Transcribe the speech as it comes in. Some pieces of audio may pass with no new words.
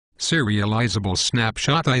Serializable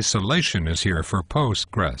Snapshot Isolation is here for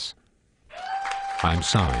Postgres. I'm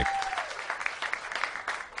sorry.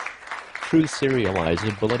 True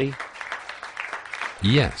serializability?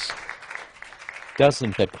 Yes.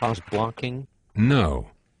 Doesn't that cause blocking?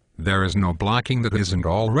 No. There is no blocking that isn't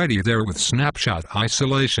already there with snapshot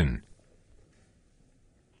isolation.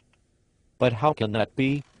 But how can that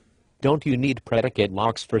be? Don't you need predicate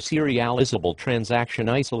locks for serializable transaction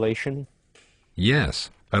isolation?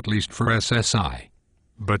 Yes, at least for SSI.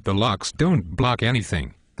 But the locks don't block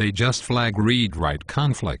anything, they just flag read-write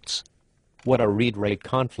conflicts. What are read-write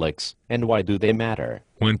conflicts, and why do they matter?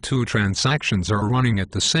 When two transactions are running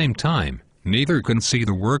at the same time, neither can see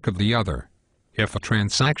the work of the other. If a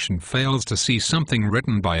transaction fails to see something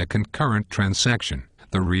written by a concurrent transaction,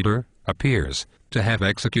 the reader appears to have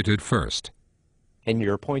executed first. And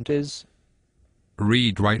your point is?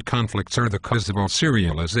 Read-write conflicts are the cause of all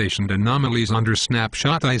serialization anomalies under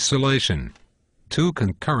snapshot isolation. Two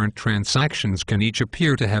concurrent transactions can each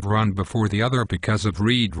appear to have run before the other because of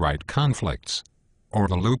read-write conflicts. Or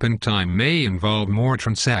the loop in time may involve more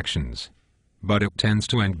transactions. But it tends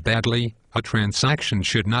to end badly. A transaction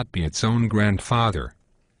should not be its own grandfather.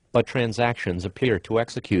 But transactions appear to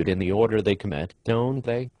execute in the order they commit, don't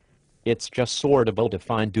they? It's just sort of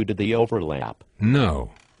ill-defined due to the overlap.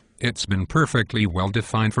 No. It's been perfectly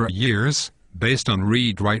well-defined for years, based on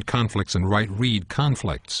read-write conflicts and write-read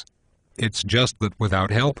conflicts. It's just that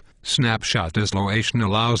without help, snapshot isolation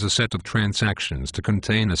allows a set of transactions to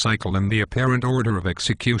contain a cycle in the apparent order of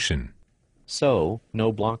execution. So,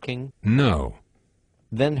 no blocking? No.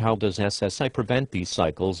 Then how does SSI prevent these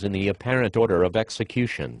cycles in the apparent order of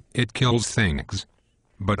execution? It kills things.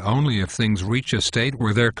 But only if things reach a state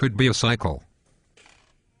where there could be a cycle.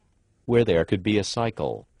 Where there could be a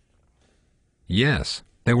cycle? Yes,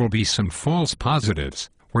 there will be some false positives,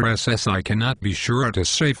 where SSI cannot be sure it is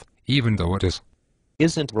safe, even though it is.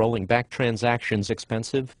 Isn't rolling back transactions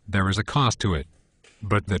expensive? There is a cost to it.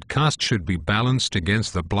 But that cost should be balanced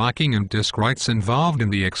against the blocking and disk writes involved in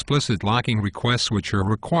the explicit locking requests which are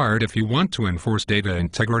required if you want to enforce data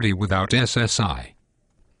integrity without SSI.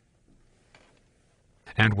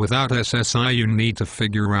 And without SSI you need to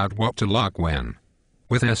figure out what to lock when.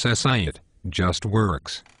 With SSI it just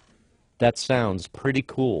works. That sounds pretty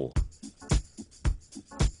cool.